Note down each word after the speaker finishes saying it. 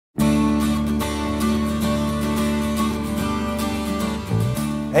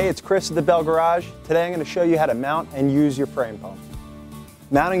Hey, it's Chris at the Bell Garage. Today I'm going to show you how to mount and use your frame pump.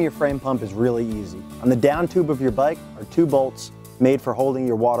 Mounting your frame pump is really easy. On the down tube of your bike are 2 bolts made for holding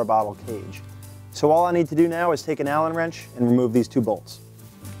your water bottle cage. So all I need to do now is take an Allen wrench and remove these 2 bolts.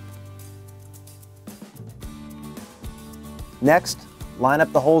 Next, line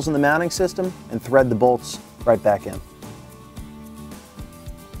up the holes in the mounting system and thread the bolts right back in.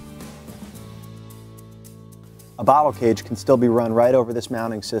 A bottle cage can still be run right over this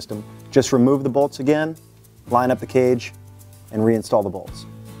mounting system. Just remove the bolts again, line up the cage, and reinstall the bolts.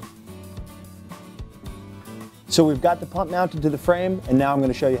 So we've got the pump mounted to the frame, and now I'm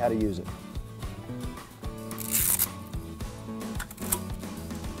going to show you how to use it.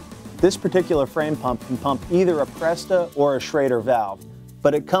 This particular frame pump can pump either a Presta or a Schrader valve,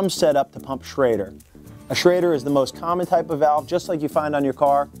 but it comes set up to pump Schrader. A Schrader is the most common type of valve, just like you find on your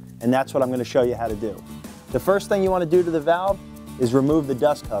car, and that's what I'm going to show you how to do. The first thing you want to do to the valve is remove the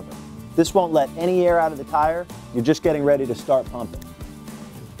dust cover. This won't let any air out of the tire. You're just getting ready to start pumping.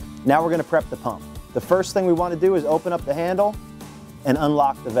 Now we're going to prep the pump. The first thing we want to do is open up the handle and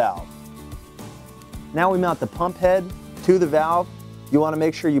unlock the valve. Now we mount the pump head to the valve. You want to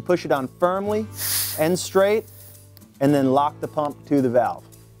make sure you push it on firmly and straight, and then lock the pump to the valve.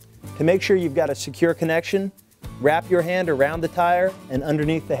 To make sure you've got a secure connection, wrap your hand around the tire and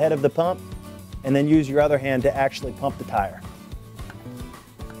underneath the head of the pump, and then use your other hand to actually pump the tire.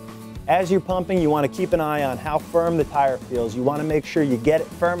 As you're pumping, you want to keep an eye on how firm the tire feels. You want to make sure you get it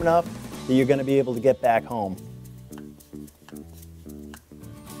firm enough that you're going to be able to get back home.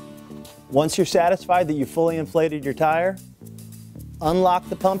 Once you're satisfied that you fully inflated your tire, unlock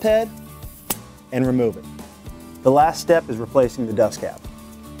the pump head and remove it. The last step is replacing the dust cap.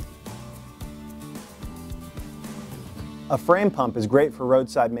 A frame pump is great for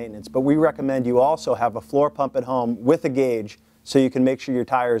roadside maintenance, but we recommend you also have a floor pump at home with a gauge so you can make sure your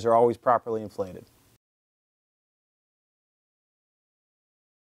tires are always properly inflated.